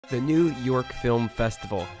The New York Film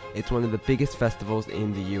Festival. It's one of the biggest festivals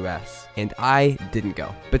in the US, and I didn't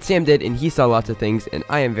go. But Sam did, and he saw lots of things, and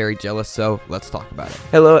I am very jealous, so let's talk about it.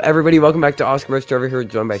 Hello everybody, welcome back to Oscar Roast. Over here,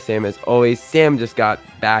 joined by Sam as always. Sam just got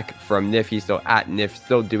back from NYF. He's still at NYF,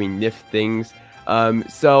 still doing NYF things.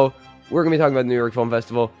 So we're going to be talking about the New York Film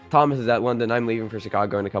Festival. Thomas is at London. I'm leaving for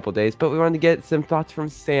Chicago in a couple days, but we wanted to get some thoughts from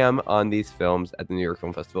Sam on these films at the New York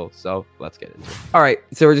Film Festival, so let's get into it. All right,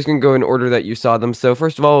 so we're just going to go in order that you saw them. So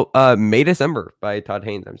first of all, May December by Todd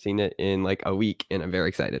Haynes. I've seen it in like a week, and I'm very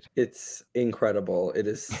excited. It's incredible. It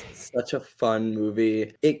is such a fun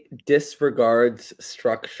movie. It disregards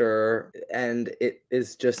structure, and it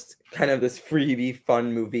is just kind of this freebie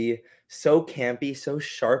fun movie. So campy, so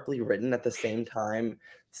sharply written at the same time.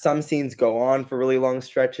 Some scenes go on for really long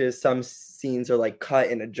stretches. Some scenes are like cut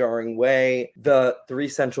in a jarring way. The three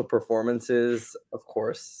central performances, of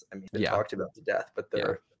course, I mean, they're talked about to death, but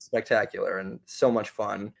they're spectacular and so much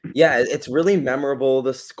fun. Yeah, it's really memorable.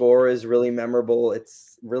 The score is really memorable.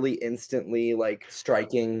 It's really instantly like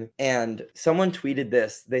striking. And someone tweeted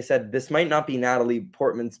this. They said, this might not be Natalie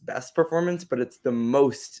Portman's best performance, but it's the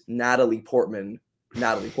most Natalie Portman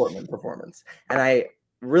performance. And I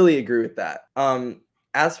really agree with that.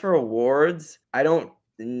 As for awards, I don't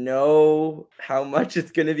know how much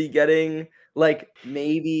it's going to be getting. Like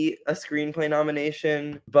maybe a screenplay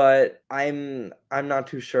nomination, but I'm not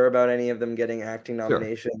too sure about any of them getting acting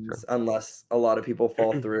nominations unless a lot of people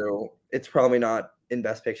fall through. It's probably not in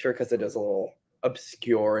Best Picture because it is a little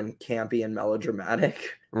obscure and campy and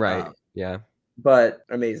melodramatic. Right. Yeah. But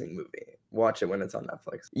amazing movie. Watch it when it's on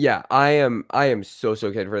Netflix. Yeah, I am so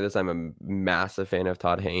excited for this. I'm a massive fan of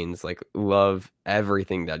Todd Haynes. Like, love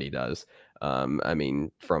everything that he does. I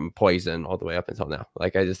mean, from Poison all the way up until now.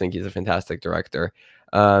 Like, I just think he's a fantastic director.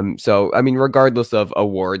 So I mean, regardless of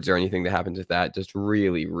awards or anything that happens with that, just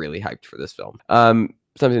really, really hyped for this film.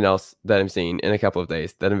 Something else that I'm seeing in a couple of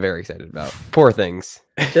days that I'm very excited about. Poor Things.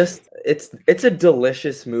 Just it's a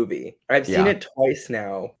delicious movie. I've seen it twice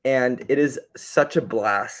now, and it is such a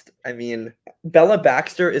blast. I mean, Bella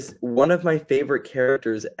Baxter is one of my favorite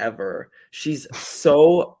characters ever. She's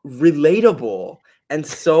so relatable and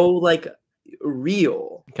so like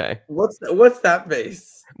real. Okay. What's that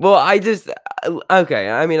face? Well, okay.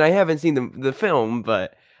 I mean, I haven't seen the film,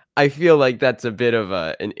 but I feel like that's a bit of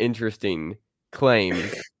an interesting claim.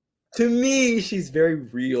 To me, she's very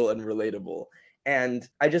real and relatable. And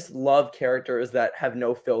I just love characters that have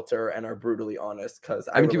no filter and are brutally honest. Because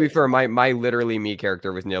I mean, to be fair, my literally me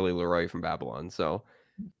character was Nellie Leroy from Babylon. So,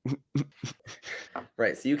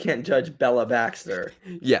 right. So you can't judge Bella Baxter.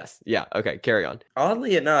 Yes. Yeah. Okay. Carry on.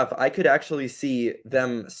 Oddly enough, I could actually see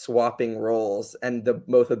them swapping roles and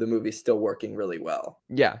both of the movies still working really well.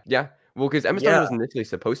 Yeah. Yeah. Well, because Emma Stone was initially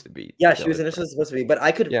supposed to be. Yeah, she was initially supposed to be, but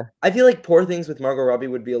I feel like Poor Things with Margot Robbie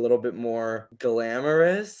would be a little bit more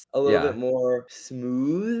glamorous, a little bit more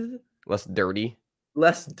smooth. Less dirty,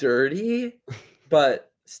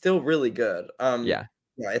 but still really good. Yeah,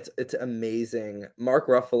 it's amazing. Mark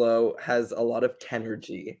Ruffalo has a lot of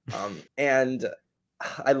energy, and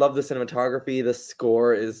I love the cinematography. The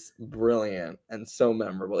score is brilliant and so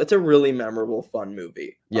memorable. It's a really memorable, fun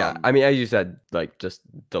movie. Yeah, I mean, as you said, like just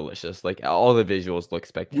delicious. Like all the visuals look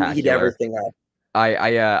spectacular. You eat everything up.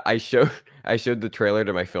 I showed the trailer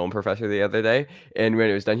to my film professor the other day, and when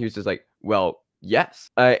it was done, he was just like, "Well, yes,"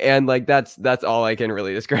 and like that's all I can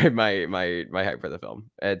really describe my hype for the film.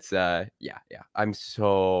 It's yeah. I'm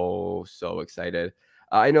so excited.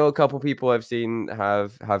 I know a couple people I've seen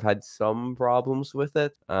have had some problems with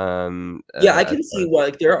it. Yeah, I can see why.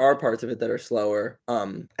 Like, there are parts of it that are slower.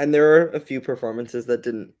 And there are a few performances that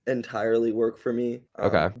didn't entirely work for me.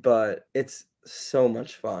 Okay. But it's so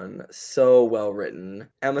much fun, so well written.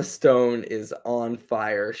 Emma Stone is on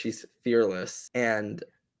fire. She's fearless. And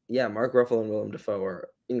yeah, Mark Ruffalo and Willem Dafoe are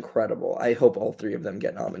incredible. I hope all three of them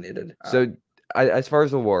get nominated. So as far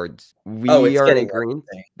as awards, we are in agreement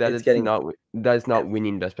that it's not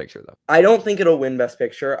winning Best Picture though. I don't think it'll win Best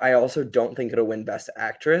Picture. I also don't think it'll win Best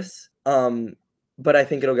Actress. But I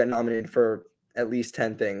think it'll get nominated for at least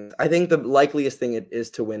 10 things. I think the likeliest thing it is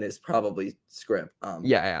to win is probably script.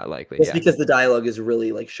 Yeah, likely. Just because the dialogue is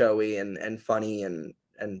really like showy and funny and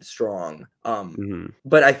strong.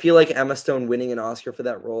 But I feel like Emma Stone winning an Oscar for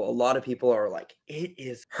that role, a lot of people are like, it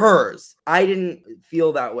is hers. I didn't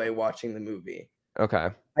feel that way watching the movie. Okay.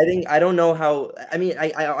 I don't know how. I mean,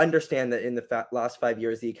 I understand that in the last 5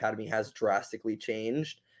 years, the Academy has drastically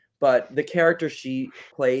changed, but the character she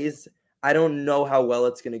plays, I don't know how well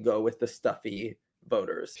it's going to go with the stuffy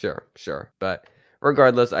voters. Sure. But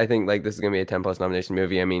regardless, I think like this is gonna be a 10+ nomination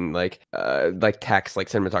movie. I mean, like text, like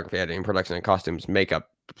cinematography, editing, production, and costumes, makeup,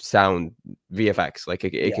 sound, VFX. Like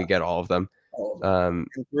it Yeah, could get all of them. all of them.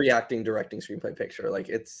 And 3 acting, directing, screenplay, picture. Like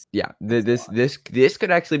Yeah, it's a lot. this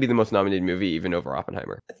could actually be the most nominated movie, even over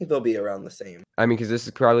Oppenheimer. I think they'll be around the same. I mean, because this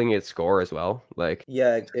is probably gonna get score as well. Like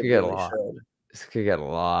Yeah, this it could get a really lot. should. This could get a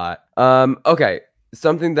lot. Okay.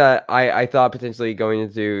 Something that I thought potentially going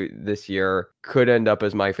into this year could end up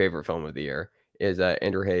as my favorite film of the year is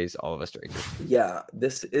Andrew Hayes' All of Us Strangers. Yeah,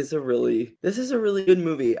 this is a really good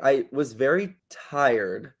movie. I was very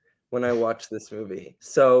tired when I watched this movie,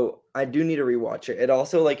 so I do need to rewatch it. It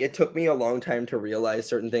also like it took me a long time to realize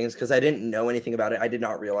certain things because I didn't know anything about it. I did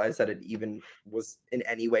not realize that it even was in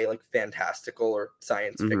any way like fantastical or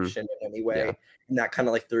science fiction in any way, Yeah. and that kind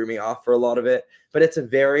of like threw me off for a lot of it. But it's a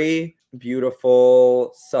very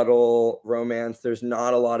beautiful, subtle romance. There's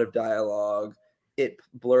not a lot of dialogue. It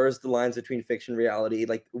blurs the lines between fiction and reality.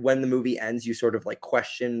 Like when the movie ends, you sort of like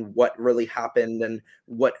question what really happened and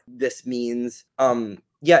what this means.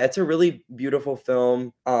 Yeah, it's a really beautiful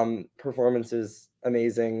film. Performance is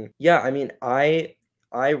amazing. Yeah, I mean, I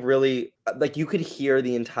really like you could hear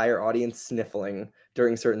the entire audience sniffling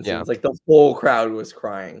during certain Yeah. scenes. Like the whole crowd was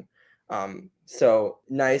crying. So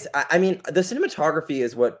nice. I mean, the cinematography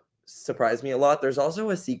is what surprised me a lot. There's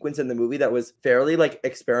also a sequence in the movie that was fairly like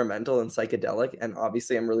experimental and psychedelic, and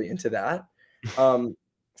obviously I'm really into that.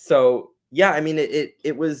 So yeah, I mean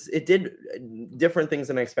it did different things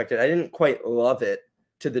than I expected. I didn't quite love it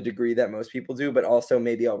to the degree that most people do, but also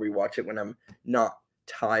maybe I'll rewatch it when I'm not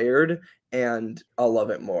tired and I'll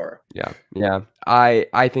love it more. Yeah.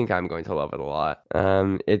 I think I'm going to love it a lot.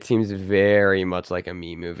 It seems very much like a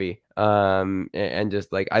me movie. And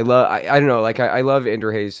just like I don't know, like I love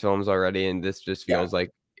Andrew Hayes films already, and this just Yeah. feels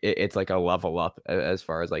like it's like a level up as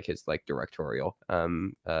far as like his like directorial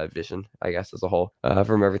vision, I guess, as a whole,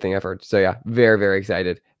 from everything I've heard. So yeah, very, very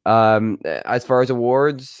excited. As far as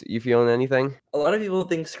awards, you feeling anything? A lot of people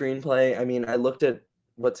think screenplay. I mean, I looked at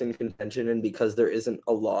what's in contention, and because there isn't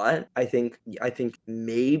a lot, I think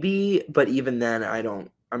maybe, but even then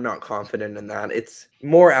I'm not confident in that. It's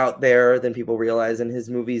more out there than people realize, and his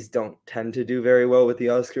movies don't tend to do very well with the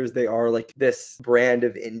Oscars. They are like this brand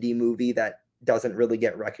of indie movie that doesn't really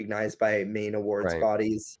get recognized by main awards Right.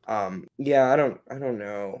 bodies. Yeah, I don't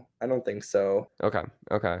know. I don't think so. Okay.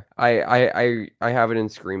 I have it in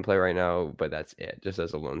screenplay right now, but that's it, just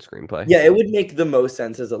as a lone screenplay. Yeah, it would make the most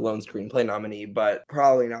sense as a lone screenplay nominee, but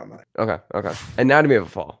probably not mine. Okay. Anatomy of a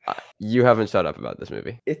Fall. You haven't shut up about this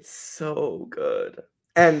movie. It's so good.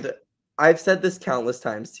 And I've said this countless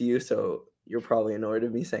times to you, so you're probably annoyed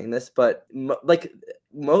of me saying this, but like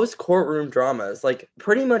most courtroom dramas, like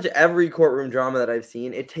pretty much every courtroom drama that I've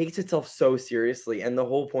seen, it takes itself so seriously, and the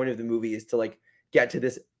whole point of the movie is to like get to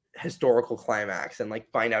this historical climax and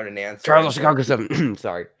like find out an answer. Charles Chicago 7.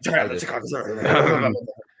 Sorry.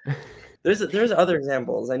 There's other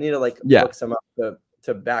examples. I need to like Yeah. look some up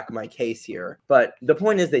to back my case here. But the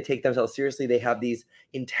point is they take themselves seriously. They have these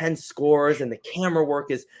intense scores and the camera work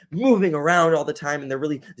is moving around all the time and they're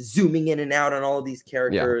really zooming in and out on all of these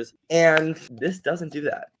characters. Yeah. And this doesn't do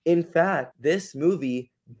that. In fact, this movie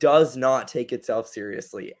does not take itself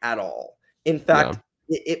seriously at all. In fact,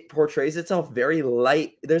 it portrays itself very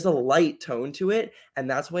light. There's a light tone to it, and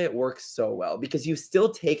that's why it works so well, because you still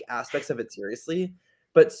take aspects of it seriously,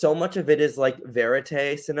 but so much of it is like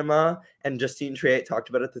verite cinema. And Justine Triet talked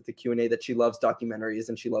about it at the Q&A that she loves documentaries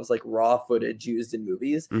and she loves like raw footage used in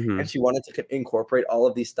movies. And she wanted to incorporate all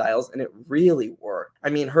of these styles, and it really worked. I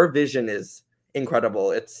mean, her vision is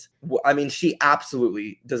incredible. She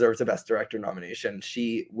absolutely deserves a Best Director nomination.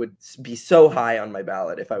 She would be so high on my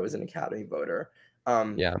ballot if I was an Academy voter.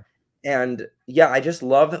 And yeah, I just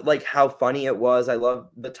love like how funny it was. I love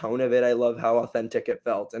the tone of it. I love how authentic it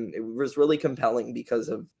felt. And it was really compelling because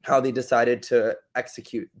of how they decided to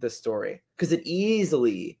execute this story. Because it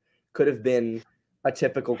easily could have been a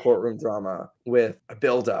typical courtroom drama with a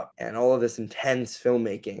build-up and all of this intense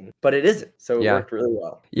filmmaking, but it isn't. So it worked really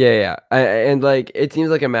well. Yeah. And like it seems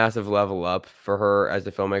like a massive level up for her as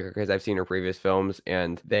a filmmaker, because I've seen her previous films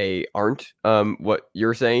and they aren't what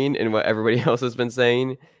you're saying and what everybody else has been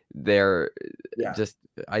saying. They're just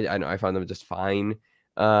I know I found them just fine.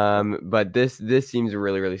 But this seems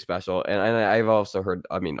really, really special. And I've also heard,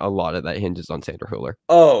 I mean, a lot of that hinges on Sandra Hüller.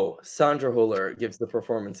 Oh, Sandra Hüller gives the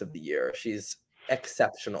performance of the year. She's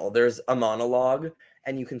exceptional. There's a monologue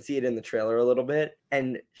and you can see it in the trailer a little bit,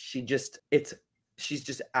 and she's just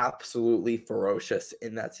absolutely ferocious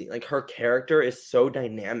in that scene. Like her character is so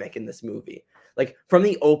dynamic in this movie. Like from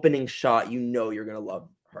the opening shot, you know you're gonna love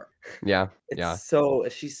her.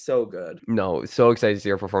 She's so good. No, so excited to see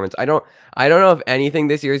her performance. I don't know if anything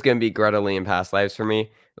this year is gonna be Greta Lee in Past Lives for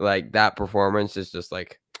me. Like that performance is just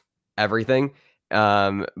like everything.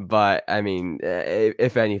 But I mean,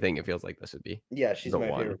 if anything, it feels like this would be Yeah, she's the my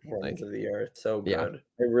one. favorite performance Like, of the year. So yeah, good.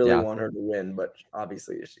 I really yeah. want her to win, but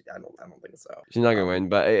obviously I don't think so. She's not gonna win,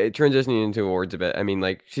 but transitioning into awards a bit. I mean,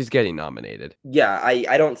 like, she's getting nominated. Yeah,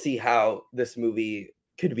 I don't see how this movie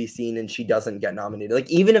could be seen and she doesn't get nominated. Like,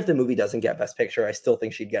 even if the movie doesn't get Best Picture, I still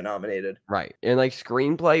think she'd get nominated. Right. And like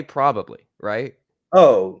screenplay, probably, right?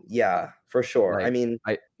 Oh, yeah, for sure. I Like, mean,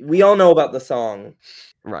 I we all know about the song.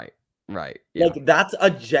 right, right, yeah. Like, that's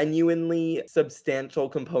a genuinely substantial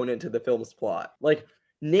component to the film's plot. Like,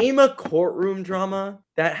 name a courtroom drama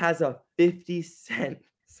that has a 50 Cent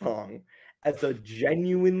song as a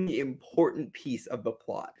genuinely important piece of the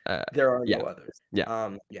plot. There are no Yeah, others. yeah.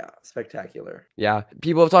 Yeah, spectacular. Yeah,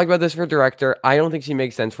 people have talked about this for director. I don't think she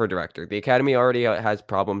makes sense for director. The Academy already has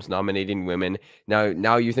problems nominating women.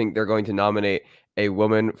 Now you think they're going to nominate a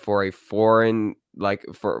woman for a foreign, like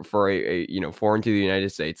for a foreign to the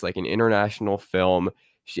United States, like an international film.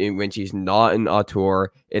 When she's not an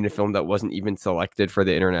auteur in a film that wasn't even selected for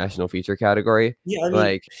the international feature category. Yeah, I mean,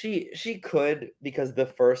 Like, she could, because the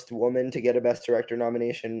first woman to get a Best Director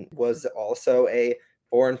nomination was also a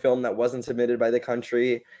foreign film that wasn't submitted by the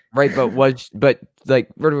country. right, but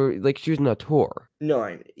like she was an auteur.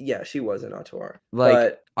 No, yeah, she was an auteur, Like,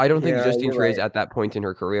 but I don't think yeah, Justine you're Triet is right. at that point in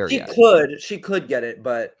her career She yet. could get it,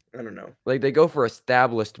 but I don't know. Like, they go for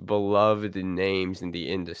established, beloved names in the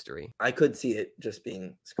industry. I could see it just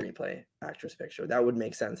being screenplay, actress, picture. That would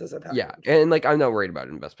make sense as a Yeah, package. and, like, I'm not worried about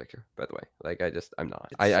it in Best Picture, by the way. Like, I'm not.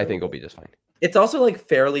 It's I so think it'll good. be just fine. It's also, like,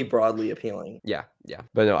 fairly broadly appealing. Yeah, yeah.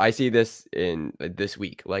 But no, I see this in this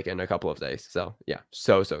week, like, in a couple of days. So, yeah,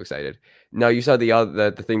 so excited. Now, you saw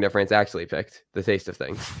the thing that France actually picked, The Taste of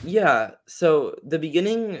Things. Yeah, so the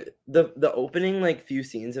beginning, the opening, like, few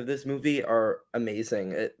scenes of this movie are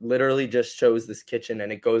amazing. It literally just shows this kitchen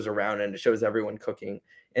and it goes around and it shows everyone cooking,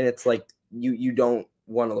 and it's like you don't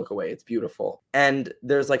want to look away. It's beautiful. And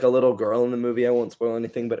there's like a little girl in the movie. I won't spoil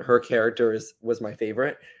anything, but her character was my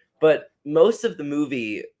favorite. But most of the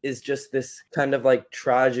movie is just this kind of like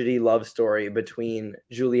tragedy love story between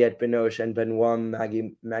Juliette Binoche and Benoit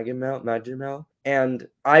Magimel. And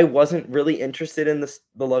I wasn't really interested in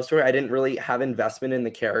the love story. I didn't really have investment in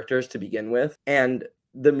the characters to begin with. And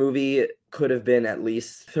the movie could have been at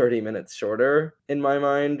least 30 minutes shorter in my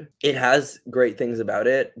mind. It has great things about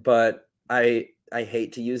it, but I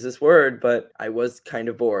hate to use this word, but I was kind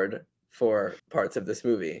of bored for parts of this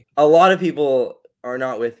movie. A lot of people are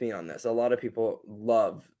not with me on this. A lot of people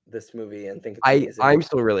love this movie and think it's amazing. I'm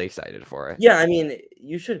still really excited for it. Yeah, I mean,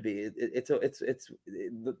 you should be. It's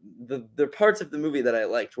the parts of the movie that I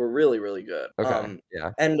liked were really, really good. Okay,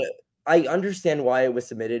 yeah. And I understand why it was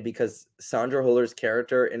submitted, because Sandra Huller's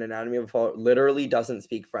character in Anatomy of a Fall literally doesn't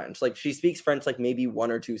speak French. Like, she speaks French like maybe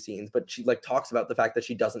 1 or 2 scenes, but she like talks about the fact that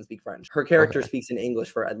she doesn't speak French. Her character Okay. speaks in English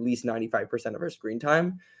for at least 95% of her screen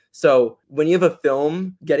time. So when you have a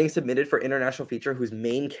film getting submitted for international feature whose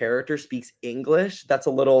main character speaks English, that's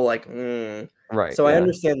a little like, Right, So I yeah.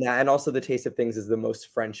 understand that. And also, The Taste of Things is the most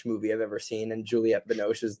French movie I've ever seen, and Juliette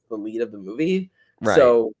Binoche is the lead of the movie. Right.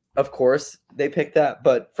 So of course they picked that,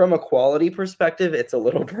 but from a quality perspective, it's a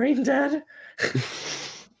little brain dead.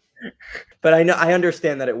 But I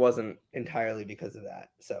understand that it wasn't entirely because of that.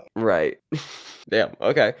 So Right. Damn,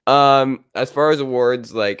 okay. As far as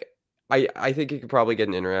awards, like, I think it could probably get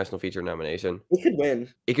an international feature nomination. it could win.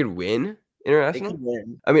 It could win It international? could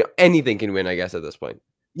win. I mean, anything can win, I guess, at this point.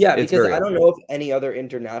 Yeah, It's because very I don't open. know if any other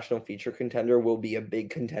international feature contender will be a big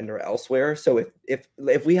contender elsewhere. So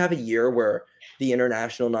if we have a year where the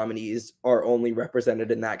international nominees are only represented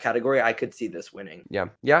in that category, I could see this winning. Yeah.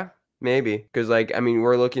 Yeah, maybe. Because, like, I mean,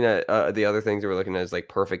 we're looking at the other things that we're looking at is like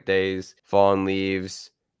Perfect Days, Fallen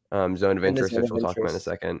Leaves, Zone of And the Interest, Zone which of we'll talk about in a Interest.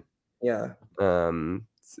 second. Yeah.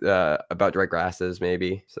 About Dry Grasses,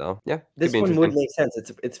 maybe. So yeah, This could be one would interesting. make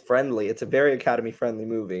sense. It's friendly. It's a very Academy friendly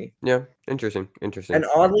movie. Yeah, interesting. And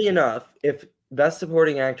oddly enough, if Best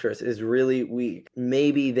Supporting Actress is really weak,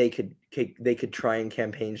 maybe they could try and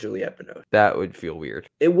campaign Juliette Binoche. That would feel weird.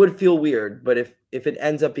 It would feel weird, but if it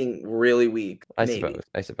ends up being really weak, maybe.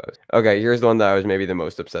 I suppose. Okay, here's the one that I was maybe the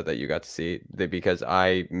most upset that you got to see, because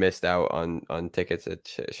I missed out on tickets at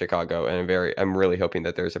Chicago, and I'm really hoping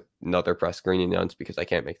that there's another press screening announced, because I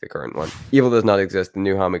can't make the current one. Evil Does Not Exist, the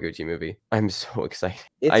new Hamaguchi movie. I'm so excited.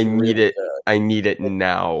 I need really it. good. I need it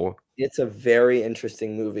now. It's a very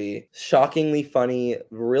interesting movie. Shockingly funny,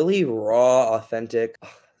 really raw, authentic.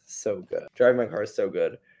 Oh, so good. Drive My Car is so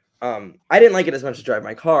good. I didn't like it as much as Drive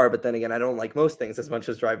My Car, but then again, I don't like most things as much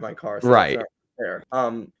as Drive My Car, so Right. that's not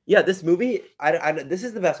fair. Yeah, this movie, this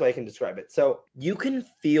is the best way I can describe it. So you can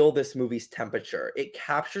feel this movie's temperature. It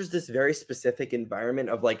captures this very specific environment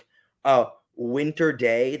of like, winter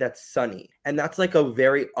day that's sunny. And that's like a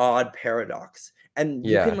very odd paradox. And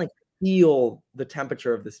you can Yeah. like feel the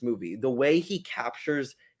temperature of this movie. The way he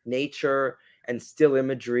captures nature and still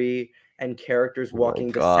imagery and characters Oh my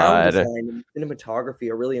walking, the sound God. design and cinematography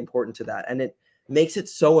are really important to that. And it makes it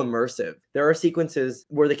so immersive. There are sequences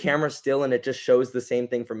where the camera's still and it just shows the same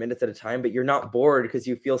thing for minutes at a time, but you're not bored because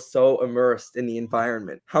you feel so immersed in the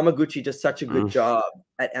environment. Hamaguchi does such a good job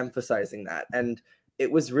at emphasizing that. And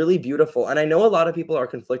it was really beautiful. And I know a lot of people are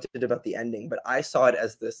conflicted about the ending, but I saw it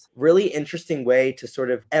as this really interesting way to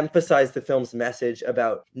sort of emphasize the film's message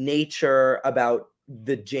about nature, about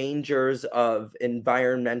the dangers of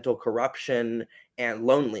environmental corruption and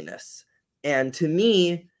loneliness. And to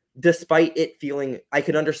me, despite it feeling, I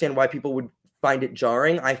could understand why people would find it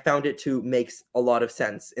jarring. I found it to make a lot of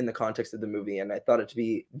sense in the context of the movie, and I thought it to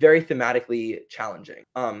be very thematically challenging.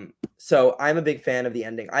 So I'm a big fan of the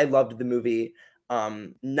ending. I loved the movie.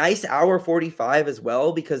 Nice hour 45 as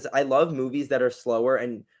well, because I love movies that are slower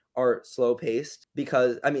and are slow paced,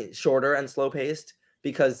 because I mean shorter and slow paced,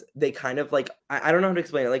 because they kind of like I don't know how to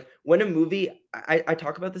explain it. Like when a movie, I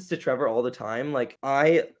talk about this to Trevor all the time. Like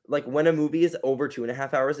I like when a movie is over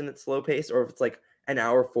 2.5 hours and it's slow paced, or if it's like an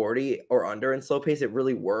hour 40 or under in slow pace, it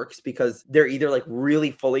really works because they're either like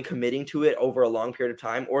really fully committing to it over a long period of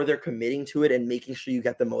time, or they're committing to it and making sure you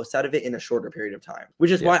get the most out of it in a shorter period of time.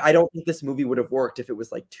 Which is why I don't think this movie would have worked if it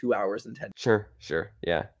was like 2 hours and 10. Sure.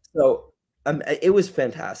 Yeah. So it was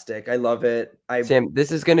fantastic. I love it. Sam,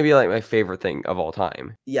 this is gonna be like my favorite thing of all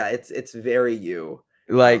time. Yeah, it's very you.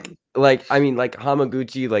 Like I mean, like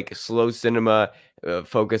Hamaguchi, like slow cinema,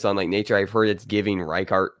 focus on like nature. I've heard it's giving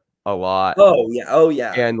Reichardt a lot. Oh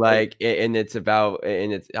yeah. And like and it's about,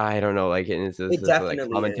 and it's, I don't know, like, and it's It this like definitely is.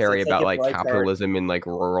 commentary It's like about if like Reichardt, capitalism in like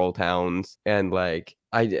rural towns, and like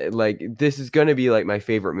like this is gonna be like my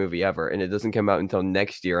favorite movie ever, and it doesn't come out until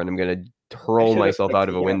next year, and I'm gonna I hurl should have myself out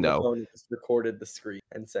of a taken out my window. phone and just recorded the screen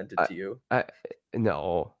and sent it I, to you.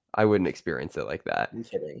 no, I wouldn't experience it like that. I'm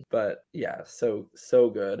kidding. But yeah, so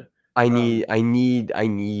good. I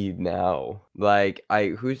need now. Like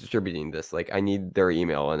who's distributing this? Like I need their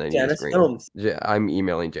email and I need a Janus screen. Films. Yeah, I'm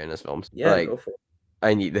emailing Janus Films. Yeah, Like go for it.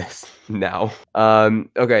 I need this now.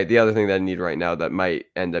 Okay, the other thing that I need right now that might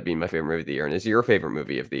end up being my favorite movie of the year, and is your favorite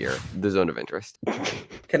movie of the year, The Zone of Interest.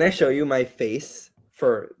 Can I show you my face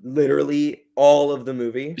for literally all of the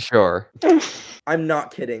movie? Sure. I'm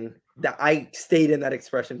not kidding. That I stayed in that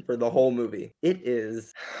expression for the whole movie. It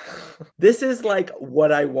is this is like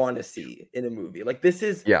what I want to see in a movie. Like this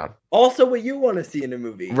is also what you want to see in a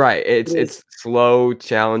movie. Right. It's slow,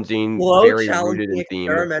 challenging, very rooted in theme.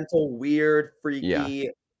 Experimental, weird, freaky,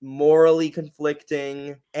 morally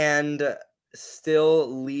conflicting, and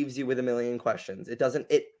still leaves you with a million questions.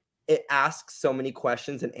 It asks so many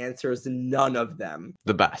questions and answers none of them.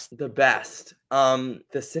 The best. The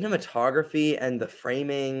cinematography and the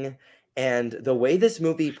framing and the way this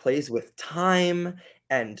movie plays with time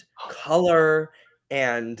and color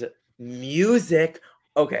and music.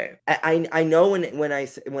 Okay, I know when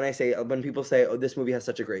people say, oh, this movie has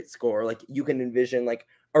such a great score, like you can envision like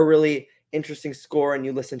a really interesting score and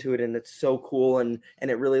you listen to it and it's so cool, and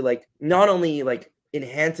it really like not only like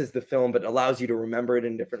enhances the film but allows you to remember it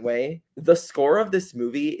in a different way. The score of this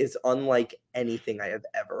movie is unlike anything I have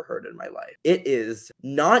ever heard in my life. It is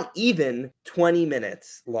not even 20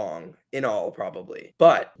 minutes long in all, probably,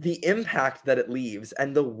 but the impact that it leaves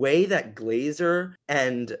and the way that Glazer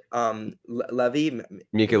and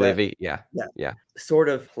Mika Levy, sort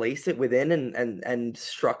of place it within and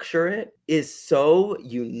structure it is so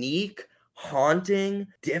unique, haunting,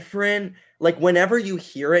 different. Like whenever you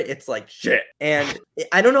hear it, it's like shit. And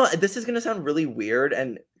I don't know, this is gonna sound really weird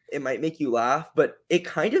and it might make you laugh, but it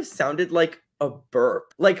kind of sounded like a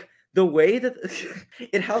burp. Like the way that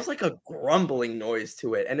it has like a grumbling noise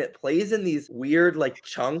to it, and it plays in these weird like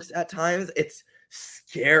chunks at times. It's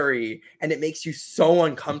scary and it makes you so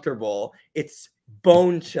uncomfortable. It's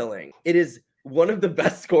bone chilling. It is one of the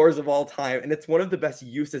best scores of all time, and it's one of the best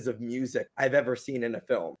uses of music I've ever seen in a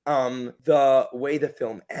film. The way the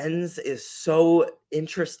film ends is so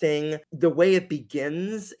interesting. The way it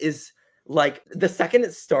begins is like the second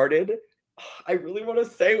it started, I really want to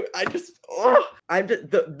say, I'm just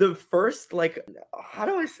the first, like, how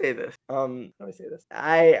do I say this?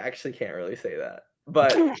 I actually can't really say that.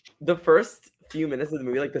 But the first few minutes of the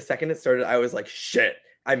movie, like the second it started, I was like, shit.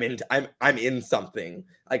 I'm in something.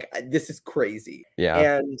 Like this is crazy.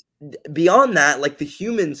 Yeah. And beyond that, like the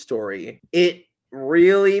human story, it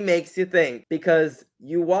really makes you think, because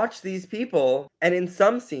you watch these people and in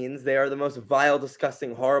some scenes they are the most vile,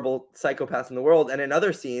 disgusting, horrible psychopaths in the world, and in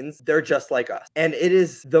other scenes they're just like us. And it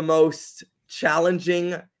is the most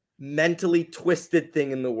challenging, mentally twisted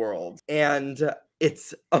thing in the world. And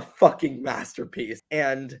it's a fucking masterpiece.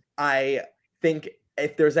 And I think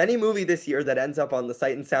if there's any movie this year that ends up on the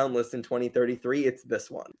Sight and Sound list in 2033, it's this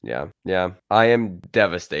one. Yeah, yeah. I am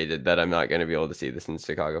devastated that I'm not going to be able to see this in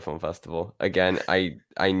Chicago Film Festival. Again,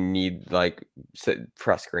 I need like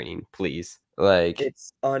press screening, please. Like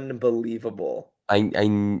It's unbelievable. I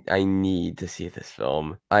need to see this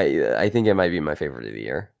film. I think it might be my favorite of the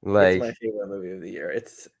year. It's Like my favorite movie of the year.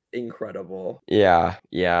 It's incredible. yeah.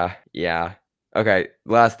 Okay,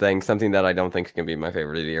 last thing, something that I don't think is gonna be my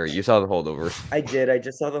favorite of the year. You saw The Holdovers. I did. I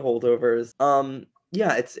just saw The Holdovers.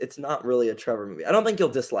 Yeah, it's not really a Trevor movie. I don't think you'll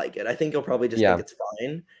dislike it. I think you'll probably just think Yeah, it's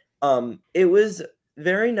fine. It was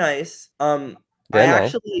very nice. I very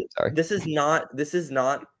nice. actually Sorry. this is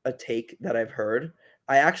not a take that I've heard.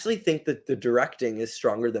 I actually think that the directing is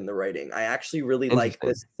stronger than the writing. I actually really like Interesting.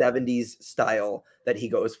 this 70s style that he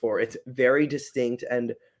goes for. It's very distinct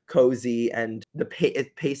and cozy, and the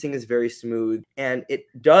pacing is very smooth, and it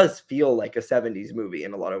does feel like a 70s movie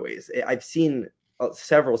in a lot of ways. I've seen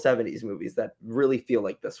several 70s movies that really feel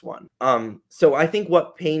like this one. So I think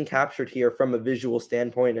what Payne captured here from a visual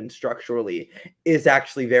standpoint and structurally is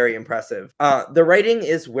actually very impressive. The writing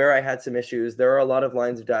is where I had some issues. There are a lot of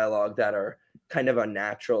lines of dialogue that are kind of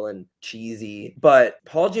unnatural and cheesy, but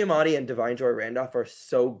Paul Giamatti and Divine Joy Randolph are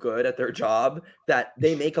so good at their job that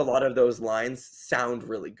they make a lot of those lines sound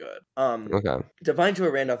really good. Okay. Divine Joy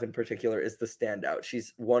Randolph in particular is the standout.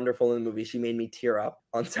 She's wonderful in the movie. She made me tear up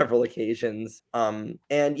on several occasions. And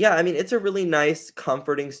yeah, I mean, it's a really nice,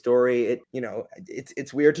 comforting story.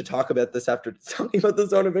 It's weird to talk about this after talking about the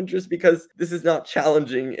Zone of Interest, because this is not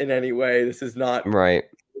challenging in any way. This is not Right.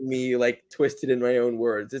 me like twisted in my own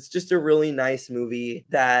words. It's just a really nice movie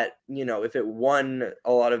that, if it won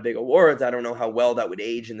a lot of big awards, I don't know how well that would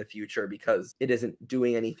age in the future because it isn't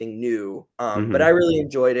doing anything new. But I really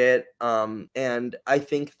enjoyed it. And I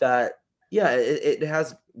think that, yeah, it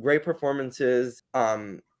has great performances.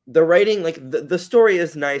 The writing, like the story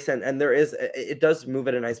is nice, and it does move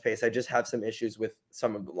at a nice pace. I just have some issues with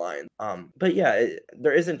some of the lines. But yeah,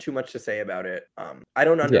 there isn't too much to say about it. I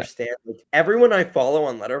don't Yeah. understand. Like, everyone I follow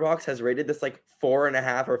on Letterboxd has rated this like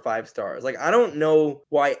 4.5 or 5 stars. Like, I don't know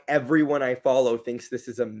why everyone I follow thinks this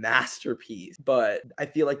is a masterpiece, but I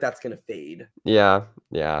feel like that's gonna fade. Yeah.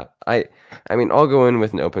 I mean, I'll go in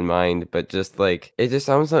with an open mind, but just like it just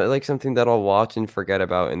sounds like something that I'll watch and forget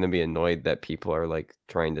about, and then be annoyed that people are like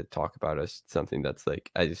trying to talk about as something that's like,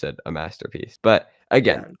 as you said, a masterpiece. But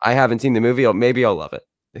again, Yeah. I haven't seen the movie. Maybe I'll love it.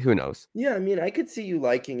 Who knows? Yeah, I mean, I could see you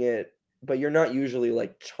liking it, but you're not usually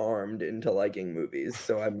like charmed into liking movies,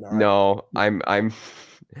 so I'm not. No, I'm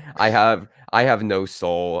I have no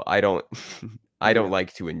soul. I don't I don't Yeah,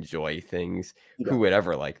 like to enjoy things. you Who don't. would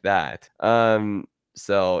ever like that?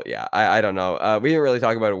 So yeah, I don't know. We didn't really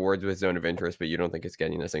talk about awards with Zone of Interest, but you don't think it's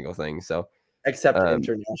getting a single thing. So Except um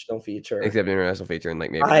international feature. except international feature and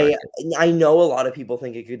like maybe I director. I know a lot of people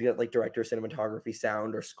think it could get like director, cinematography,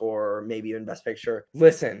 sound, or score, or maybe even best picture.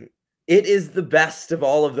 Listen, it is the best of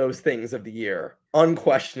all of those things of the year,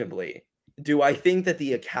 unquestionably. Do I think that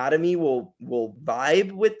the Academy will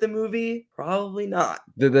vibe with the movie? Probably not.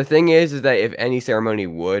 The thing is that if any ceremony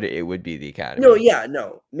would, it would be the Academy. No, yeah,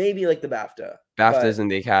 no. Maybe like the BAFTA. BAFTAs and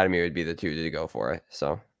the Academy would be the two to go for it.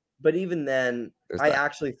 So But even then, there's I that.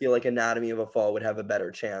 actually feel like Anatomy of a Fall would have a better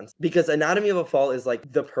chance, because Anatomy of a Fall is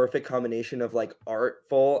like the perfect combination of like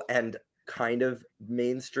artful and kind of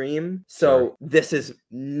mainstream. Sure. So this is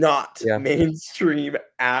not Yeah. mainstream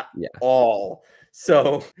at Yeah. all.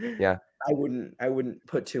 So Yeah. I wouldn't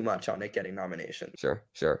put too much on it getting nominations.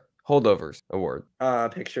 Sure. Holdovers award.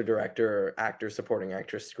 Picture, director, actor, supporting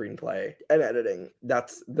actress, screenplay, and editing.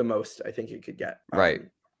 That's the most I think it could get. Right.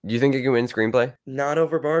 Do you think it can win screenplay? Not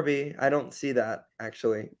over Barbie. I don't see that,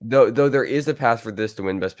 actually. Though there is a path for this to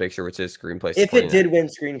win Best Picture, which is screenplay. If it supporting did win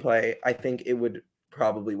screenplay, I think it would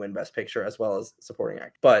probably win Best Picture as well as supporting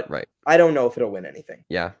act. But Right. I don't know if it'll win anything.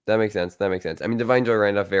 Yeah, that makes sense. I mean, Divine Joy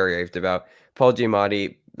Randolph very raved about. Paul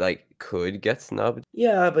Giamatti like could get snubbed.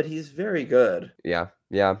 Yeah, but he's very good. Yeah.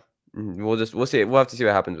 We'll see. We'll have to see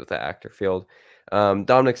what happens with the actor field.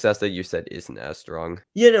 Dominic Sesta, you said isn't as strong.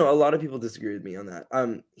 You know, a lot of people disagree with me on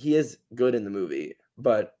that. He is good in the movie,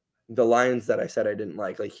 but the lines that I said I didn't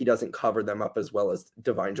like he doesn't cover them up as well as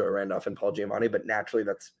Divine Joy Randolph and Paul Giamatti, but naturally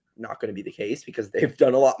that's not going to be the case because they've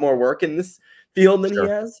done a lot more work in this field than he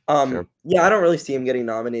has. Sure. Yeah, I don't really see him getting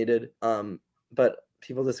nominated. But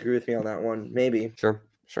people disagree with me on that one. Maybe. Sure.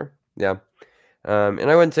 Yeah. And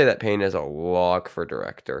I wouldn't say that Payne is a lock for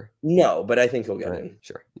director. No, but I think he'll get Right. in.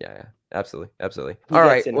 Sure. Yeah. Absolutely. He All gets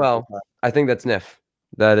right. in Well, every time. I think that's NIF.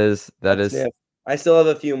 That is Sniff. I still have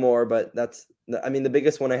a few more, but I mean, the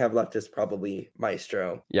biggest one I have left is probably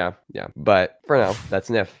Maestro. Yeah, yeah. But for now, that's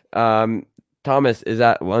Niff. Thomas is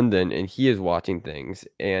at London and he is watching things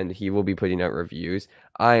and he will be putting out reviews.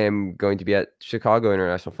 I am going to be at Chicago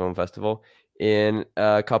International Film Festival in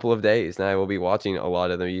a couple of days, and I will be watching a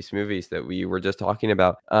lot of these movies that we were just talking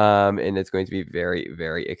about. And it's going to be very,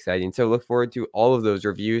 very exciting. So look forward to all of those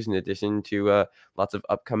reviews in addition to lots of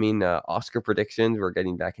upcoming Oscar predictions. We're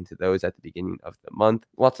getting back into those at the beginning of the month.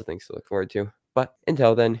 Lots of things to look forward to. But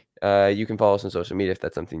until then, you can follow us on social media if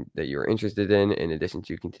that's something that you're interested in addition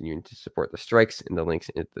to continuing to support the strikes and the links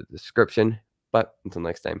in the description. But until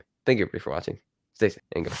next time, thank you everybody for watching. Stay safe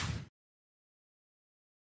and goodbye.